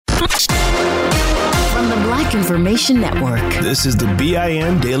Black Information Network. This is the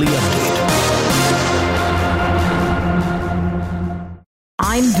BIN Daily Update.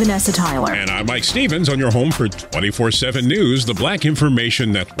 I'm Vanessa Tyler. And I'm Mike Stevens on your home for 24/7 News, the Black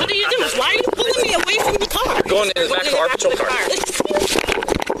Information Network. What are you doing? Why are you pulling me away from the car? Going in the back of our patrol car.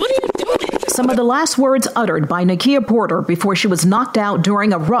 What are you doing? Some of the last words uttered by Nakia Porter before she was knocked out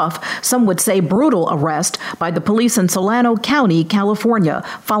during a rough, some would say brutal, arrest by the police in Solano County, California,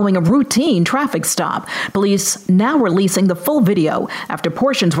 following a routine traffic stop. Police now releasing the full video after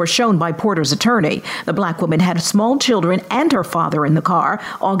portions were shown by Porter's attorney. The black woman had small children and her father in the car,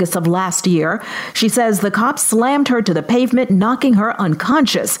 August of last year. She says the cops slammed her to the pavement, knocking her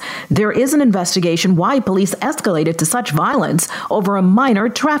unconscious. There is an investigation why police escalated to such violence over a minor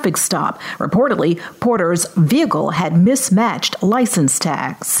traffic stop. Reportedly, Porter's vehicle had mismatched license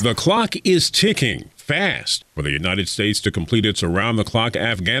tags. The clock is ticking fast for the United States to complete its around-the-clock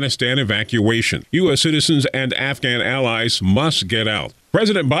Afghanistan evacuation. U.S. citizens and Afghan allies must get out.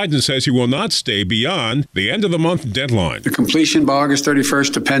 President Biden says he will not stay beyond the end of the month deadline. The completion by August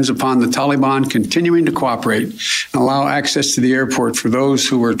 31st depends upon the Taliban continuing to cooperate and allow access to the airport for those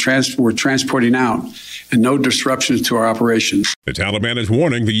who were transporting out and no disruptions to our operations. The Taliban is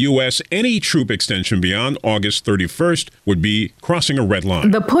warning the U.S. any troop extension beyond August 31st would be crossing a red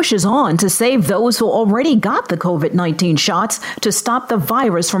line. The push is on to save those who already got the COVID-19 shots to stop the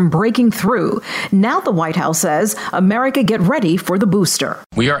virus from breaking through. Now the White House says, America, get ready for the booster.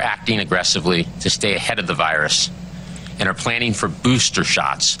 We are acting aggressively to stay ahead of the virus and are planning for booster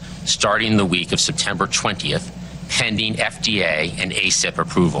shots starting the week of September 20th, pending FDA and ACIP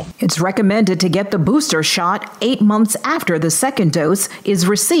approval. It's recommended to get the booster shot 8 months after the second dose is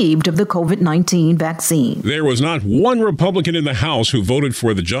received of the COVID-19 vaccine. There was not one Republican in the House who voted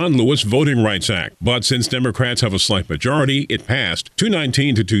for the John Lewis Voting Rights Act. But since Democrats have a slight majority, it passed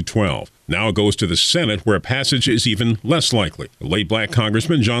 219 to 212. Now it goes to the Senate, where passage is even less likely. The late black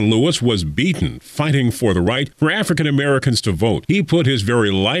Congressman John Lewis was beaten fighting for the right for African Americans to vote. He put his very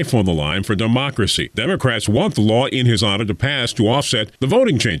life on the line for democracy. Democrats want the law in his honor to pass to offset the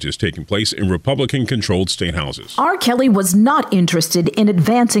voting changes taking place in Republican-controlled state houses. R. Kelly was not interested in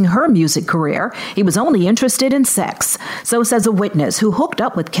advancing her music career. He was only interested in sex. So says a witness who hooked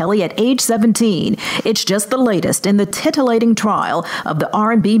up with Kelly at age 17. It's just the latest in the titillating trial of the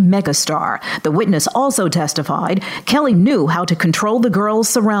R&B megastar. The witness also testified Kelly knew how to control the girls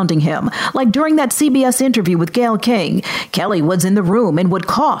surrounding him. Like during that CBS interview with Gayle King, Kelly was in the room and would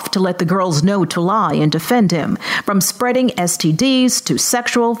cough to let the girls know to lie and defend him. From spreading STDs to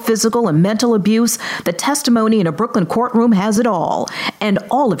sexual, physical, and mental abuse, the testimony in a Brooklyn courtroom has it all. And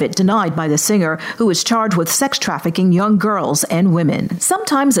all of it denied by the singer, who is charged with sex trafficking young girls and women.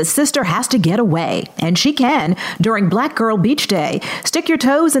 Sometimes a sister has to get away, and she can during Black Girl Beach Day. Stick your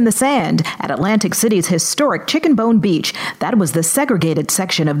toes in the sand at Atlantic City's historic Chicken Bone Beach. That was the segregated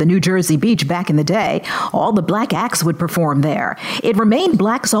section of the New Jersey beach back in the day. All the black acts would perform there. It remained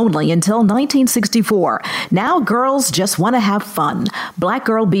blacks only until 1964. Now girls just want to have fun. Black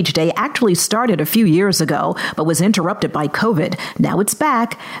Girl Beach Day actually started a few years ago, but was interrupted by COVID. Now it's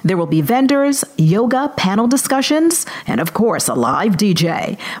back. There will be vendors, yoga, panel discussions, and of course a live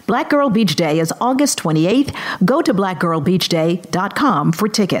DJ. Black Girl Beach Day is August 28th. Go to blackgirlbeachday.com for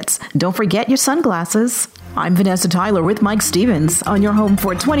tickets. Don't forget your sunglasses. I'm Vanessa Tyler with Mike Stevens on your home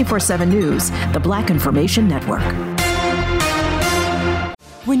for 24/7 News, the Black Information Network.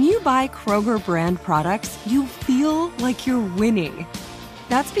 When you buy Kroger brand products, you feel like you're winning.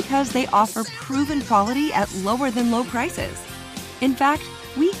 That's because they offer proven quality at lower than low prices. In fact,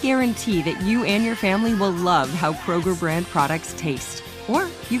 we guarantee that you and your family will love how Kroger brand products taste, or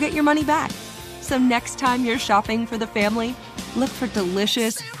you get your money back. So next time you're shopping for the family, look for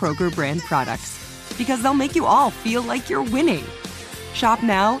delicious Kroger brand products, because they'll make you all feel like you're winning. Shop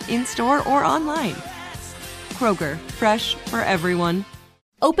now, in-store, or online. Kroger, fresh for everyone.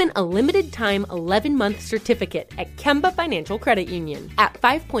 Open a limited-time 11-month certificate at Kemba Financial Credit Union. At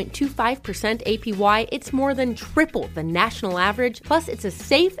 5.25% APY, it's more than triple the national average, plus it's a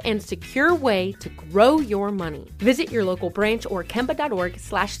safe and secure way to grow your money. Visit your local branch or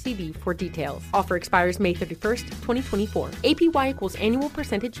kemba.org/cb for details. Offer expires May 31st, 2024. APY equals annual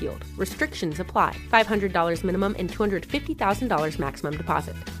percentage yield. Restrictions apply. $500 minimum and $250,000 maximum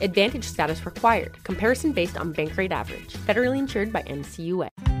deposit. Advantage status required. Comparison based on bank rate average. Federally insured by NCUA.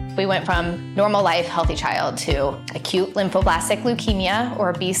 We went from normal life, healthy child to acute lymphoblastic leukemia,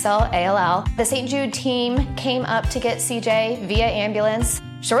 or B-cell ALL. The St. Jude team came up to get CJ via ambulance.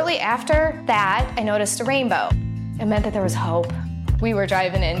 Shortly after that, I noticed a rainbow. It meant that there was hope. We were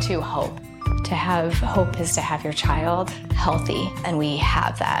driving into hope. To have hope is to have your child healthy, and we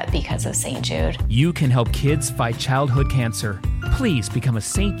have that because of St. Jude. You can help kids fight childhood cancer. Please become a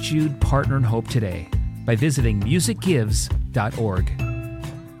St. Jude Partner in Hope today by visiting musicgives.org.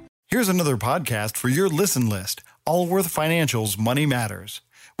 Here's another podcast for your listen list. Allworth Financial's Money Matters.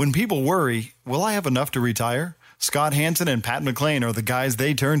 When people worry, will I have enough to retire? Scott Hansen and Pat McClain are the guys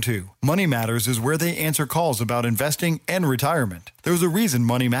they turn to. Money Matters is where they answer calls about investing and retirement. There's a reason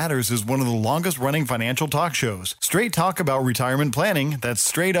Money Matters is one of the longest-running financial talk shows. Straight talk about retirement planning that's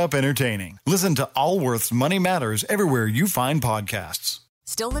straight up entertaining. Listen to Allworth's Money Matters everywhere you find podcasts.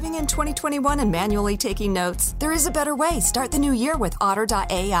 Still living in 2021 and manually taking notes? There is a better way. Start the new year with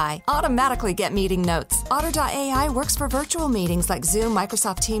Otter.ai. Automatically get meeting notes. Otter.ai works for virtual meetings like Zoom,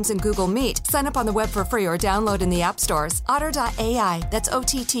 Microsoft Teams, and Google Meet. Sign up on the web for free or download in the app stores. Otter.ai. That's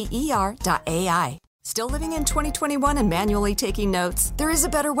OTTER.ai. Still living in 2021 and manually taking notes? There is a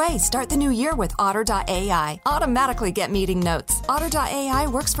better way. Start the new year with Otter.ai. Automatically get meeting notes. Otter.ai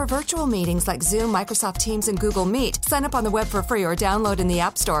works for virtual meetings like Zoom, Microsoft Teams, and Google Meet. Sign up on the web for free or download in the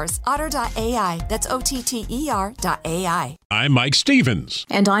app stores. Otter.ai. That's OTTER.ai. I'm Mike Stevens.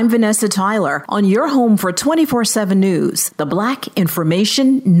 And I'm Vanessa Tyler on your home for 24/7 News, the Black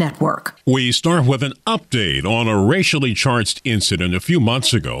Information Network. We start with an update on a racially charged incident a few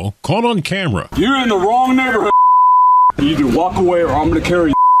months ago, caught on camera. You're in the wrong neighborhood. You either walk away or I'm going to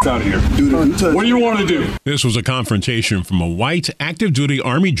carry out of here. What do you want to do? This was a confrontation from a white active duty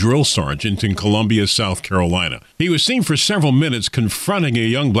Army drill sergeant in Columbia, South Carolina. He was seen for several minutes confronting a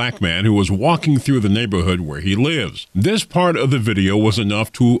young black man who was walking through the neighborhood where he lives. This part of the video was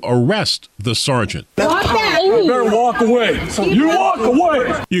enough to arrest the sergeant. Walk back. You better walk away. You walk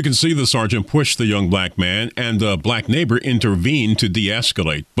away. You can see the sergeant push the young black man, and the black neighbor intervened to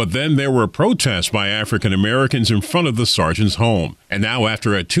de-escalate. But then there were protests by African Americans in front of the sergeant's home. And now,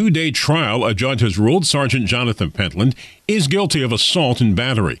 after a 2-day trial, a judge has ruled Sergeant Jonathan Pentland is guilty of assault and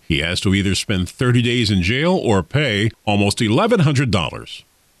battery. He has to either spend 30 days in jail or pay almost $1,100.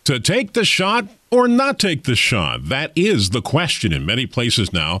 To take the shot or not take the shot? That is the question in many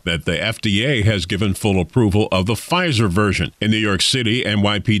places now that the FDA has given full approval of the Pfizer version. In New York City,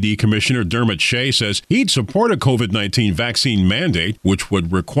 NYPD Commissioner Dermot Shea says he'd support a COVID-19 vaccine mandate, which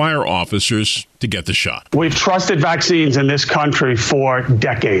would require officers to get the shot. We've trusted vaccines in this country for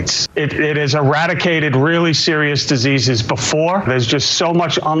decades. It has eradicated really serious diseases before. There's just so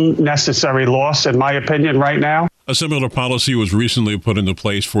much unnecessary loss, in my opinion, right now. A similar policy was recently put into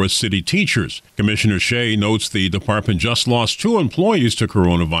place for city teachers. Commissioner Shea notes the department just lost 2 employees to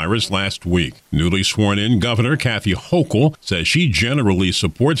coronavirus last week. Newly sworn-in Governor Kathy Hochul says she generally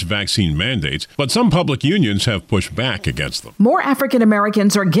supports vaccine mandates, but some public unions have pushed back against them. More African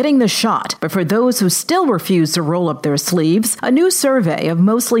Americans are getting the shot, but for those who still refuse to roll up their sleeves, a new survey of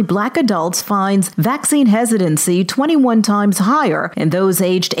mostly black adults finds vaccine hesitancy 21 times higher in those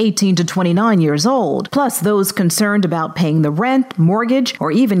aged 18 to 29 years old. Plus, those concerned about paying the rent, mortgage,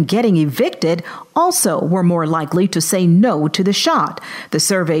 or even getting evicted also were more likely to say no to the shot. The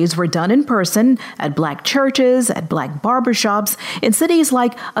surveys were done in person at black churches, at black barbershops, in cities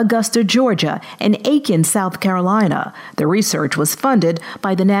like Augusta, Georgia, and Aiken, South Carolina. The research was funded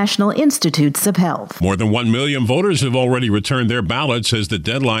by the National Institutes of Health. More than 1 million voters have already returned their ballots as the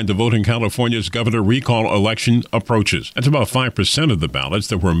deadline to vote in California's governor recall election approaches. That's about 5% of the ballots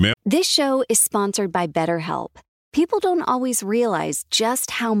that were mailed. This show is sponsored by BetterHelp. People don't always realize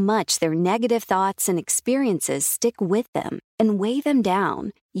just how much their negative thoughts and experiences stick with them and weigh them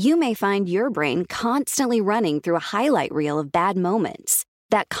down. You may find your brain constantly running through a highlight reel of bad moments.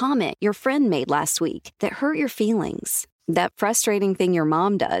 That comment your friend made last week that hurt your feelings. That frustrating thing your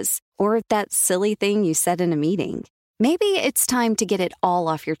mom does. Or that silly thing you said in a meeting. Maybe it's time to get it all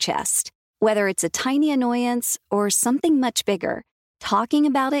off your chest. Whether it's a tiny annoyance or something much bigger, talking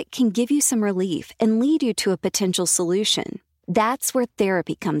about it can give you some relief and lead you to a potential solution. That's where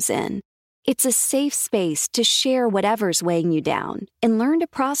therapy comes in. It's a safe space to share whatever's weighing you down and learn to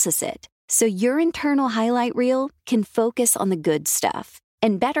process it so your internal highlight reel can focus on the good stuff.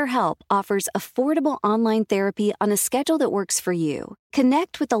 And BetterHelp offers affordable online therapy on a schedule that works for you.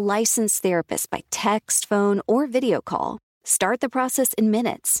 Connect with a licensed therapist by text, phone, or video call. Start the process in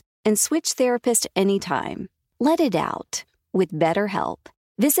minutes and switch therapist anytime. Let it out with BetterHelp.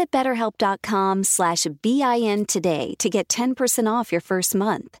 Visit BetterHelp.com/BIN today to get 10% off your first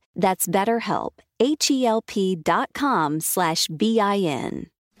month. That's BetterHelp, HELP.com/BIN.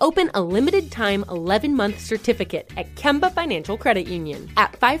 Open a limited-time 11-month certificate at Kemba Financial Credit Union.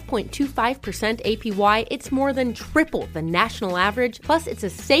 At 5.25% APY, it's more than triple the national average, plus it's a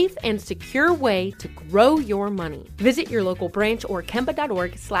safe and secure way to grow your money. Visit your local branch or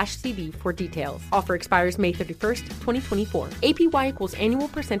kemba.org/cb for details. Offer expires May 31st, 2024. APY equals annual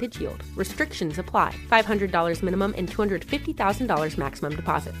percentage yield. Restrictions apply. $500 minimum and $250,000 maximum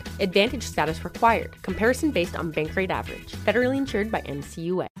deposit. Advantage status required. Comparison based on bank rate average. Federally insured by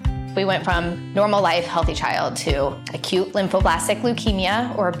NCUA. We went from normal life, healthy child to acute lymphoblastic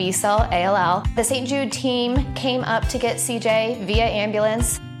leukemia or B-cell ALL. The St. Jude team came up to get CJ via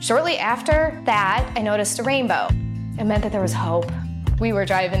ambulance. Shortly after that, I noticed a rainbow. It meant that there was hope. We were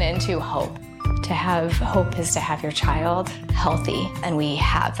driving into hope. To have hope is to have your child healthy, and we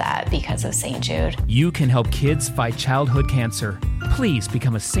have that because of St. Jude. You can help kids fight childhood cancer. Please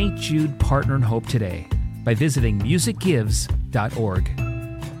become a St. Jude Partner in Hope today by visiting musicgives.org.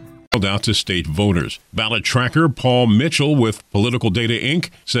 Out to state voters. Ballot tracker Paul Mitchell with Political Data Inc.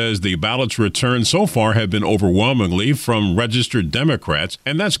 says the ballots returned so far have been overwhelmingly from registered Democrats,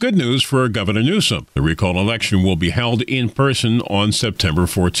 and that's good news for Governor Newsom. The recall election will be held in person on September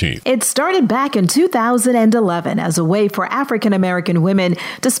 14th. It started back in 2011 as a way for African American women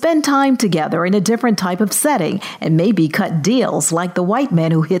to spend time together in a different type of setting and maybe cut deals like the white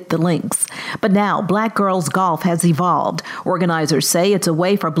men who hit the links. But now Black Girls Golf has evolved. Organizers say it's a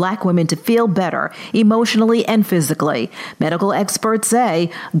way for Black women to feel better emotionally and physically. Medical experts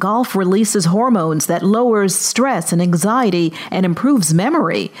say golf releases hormones that lowers stress and anxiety and improves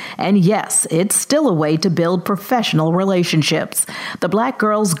memory. And yes, it's still a way to build professional relationships. The Black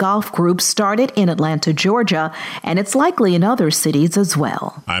Girls Golf Group started in Atlanta, Georgia, and it's likely in other cities as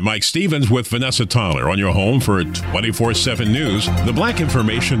well. I'm Mike Stevens with Vanessa Tyler on your home for 24/7 News, the Black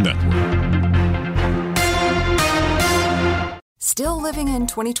Information Network. Still living in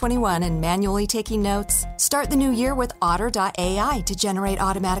 2021 and manually taking notes? Start the new year with Otter.ai to generate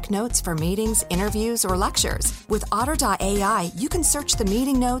automatic notes for meetings, interviews, or lectures. With Otter.ai, you can search the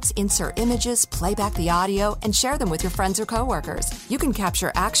meeting notes, insert images, play back the audio, and share them with your friends or coworkers. You can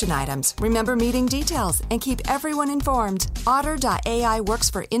capture action items, remember meeting details, and keep everyone informed. Otter.ai works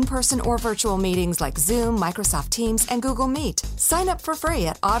for in-person or virtual meetings like Zoom, Microsoft Teams, and Google Meet. Sign up for free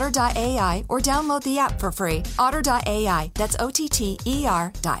at Otter.ai or download the app for free. Otter.ai, that's OTTER.ai.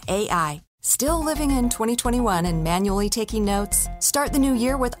 Still living in 2021 and manually taking notes? Start the new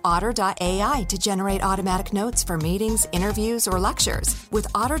year with Otter.ai to generate automatic notes for meetings, interviews, or lectures. With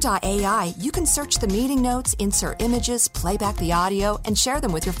Otter.ai, you can search the meeting notes, insert images, play back the audio, and share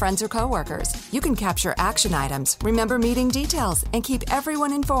them with your friends or coworkers. You can capture action items, remember meeting details, and keep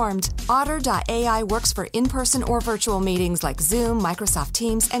everyone informed. Otter.ai works for in-person or virtual meetings like Zoom, Microsoft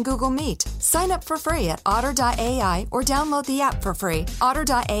Teams, and Google Meet. Sign up for free at Otter.ai or download the app for free.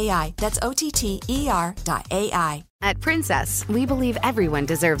 Otter.ai, that's OTTER.ai. At Princess, we believe everyone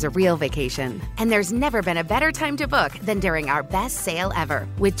deserves a real vacation. And there's never been a better time to book than during our best sale ever.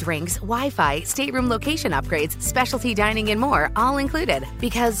 With drinks, Wi-Fi, stateroom location upgrades, specialty dining, and more, all included.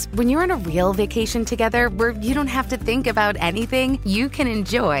 Because when you're on a real vacation together where you don't have to think about anything, you can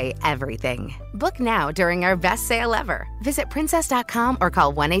enjoy everything. Book now during our best sale ever. Visit princess.com or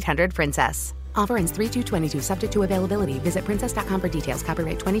call 1-800-PRINCESS. Offer ends 3/2/22, subject to availability. Visit princess.com for details.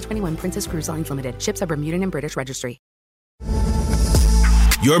 Copyright 2021 Princess Cruise Lines Limited. Ships are Bermudan and British Registry.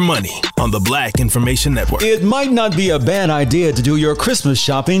 Your money on the Black Information Network. It might not be a bad idea to do your Christmas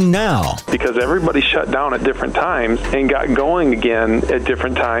shopping now. Because everybody shut down at different times and got going again at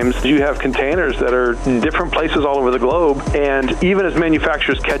different times. You have containers that are in different places all over the globe, and even as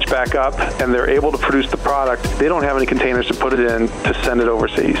manufacturers catch back up and they're able to produce the product, they don't have any containers to put it in to send it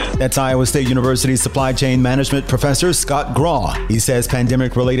overseas. That's Iowa State University Supply Chain Management Professor Scott Graw. He says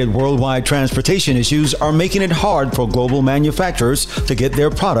pandemic-related worldwide transportation issues are making it hard for global manufacturers to get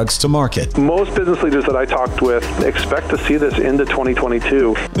their products to market. Most business leaders that I talked with expect to see this into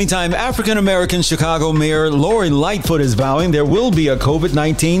 2022. Meantime, African-American Chicago Mayor Lori Lightfoot is vowing there will be a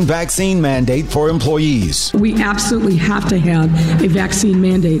COVID-19 vaccine mandate for employees. We absolutely have to have a vaccine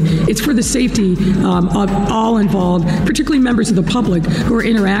mandate. It's for the safety of all involved, particularly members of the public who are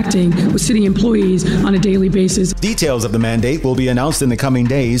interacting with city employees on a daily basis. Details of the mandate will be announced in the coming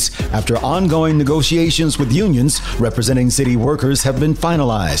days after ongoing negotiations with unions representing city workers have been finalized.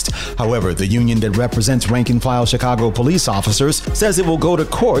 However, the union that represents rank-and-file Chicago police officers says it will go to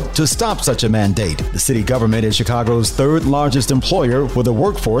court to stop such a mandate. The city government is Chicago's third largest employer with a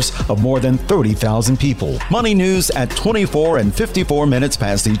workforce of more than 30,000 people. Money news at 24 and 54 minutes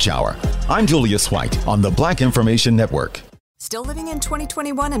past each hour. I'm Julius White on the Black Information Network. Still living in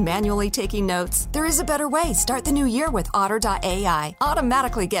 2021 and manually taking notes? There is a better way. Start the new year with Otter.ai.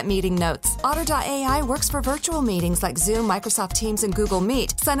 Automatically get meeting notes. Otter.ai works for virtual meetings like Zoom, Microsoft Teams, and Google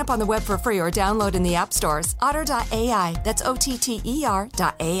Meet. Sign up on the web for free or download in the app stores. Otter.ai. That's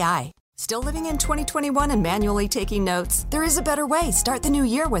OTTER.ai. Still living in 2021 and manually taking notes? There is a better way. Start the new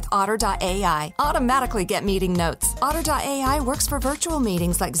year with Otter.ai. Automatically get meeting notes. Otter.ai works for virtual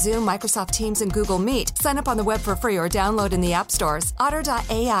meetings like Zoom, Microsoft Teams, and Google Meet. Sign up on the web for free or download in the app stores.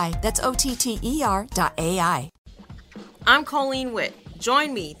 Otter.ai. That's OTTER.ai. I'm Colleen Witt.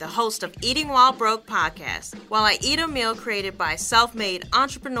 Join me, the host of Eating While Broke podcast, while I eat a meal created by self-made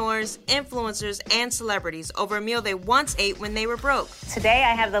entrepreneurs, influencers, and celebrities over a meal they once ate when they were broke. Today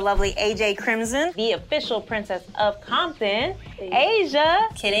I have the lovely AJ Crimson, the official princess of Compton, Asia,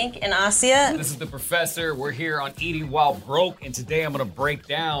 Kid Ink, and Asia. This is the Professor. We're here on Eating While Broke, and today I'm going to break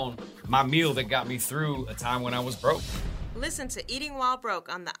down my meal that got me through a time when I was broke. Listen to Eating While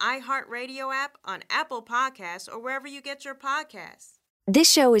Broke on the iHeartRadio app, on Apple Podcasts, or wherever you get your podcasts. This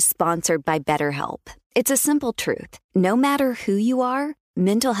show is sponsored by BetterHelp. It's a simple truth. No matter who you are,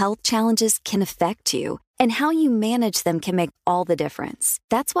 mental health challenges can affect you, and how you manage them can make all the difference.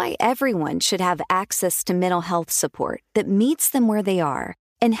 That's why everyone should have access to mental health support that meets them where they are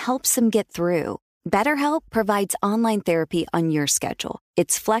and helps them get through. BetterHelp provides online therapy on your schedule.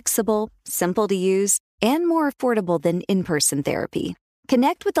 It's flexible, simple to use, and more affordable than in-person therapy.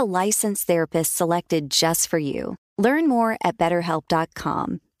 Connect with a licensed therapist selected just for you. Learn more at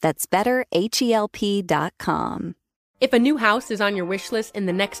BetterHelp.com. That's BetterHelp.com. If a new house is on your wish list in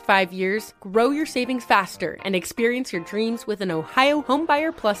the next 5 years, grow your savings faster and experience your dreams with an Ohio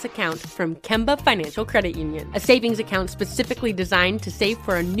Homebuyer Plus account from Kemba Financial Credit Union. A savings account specifically designed to save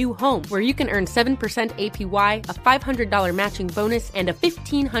for a new home, where you can earn 7% APY, a $500 matching bonus, and a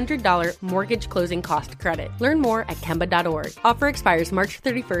 $1,500 mortgage closing cost credit. Learn more at Kemba.org. Offer expires March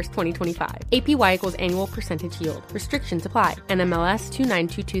 31st, 2025. APY equals annual percentage yield. Restrictions apply. NMLS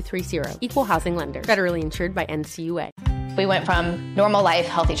 292230. Equal housing lender. Federally insured by NCUA. We went from normal life,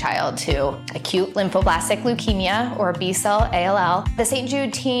 healthy child to acute lymphoblastic leukemia, or B-cell ALL. The St.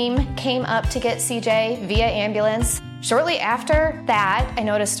 Jude team came up to get CJ via ambulance. Shortly after that, I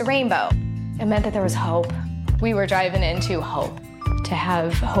noticed a rainbow. It meant that there was hope. We were driving into hope. To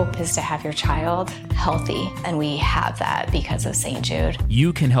have hope is to have your child healthy, and we have that because of St. Jude.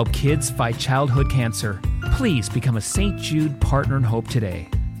 You can help kids fight childhood cancer. Please become a St. Jude Partner in Hope today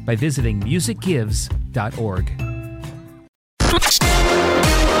by visiting musicgives.org.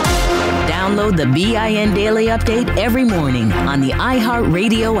 Download the BIN Daily Update every morning on the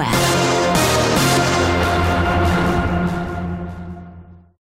iHeartRadio app.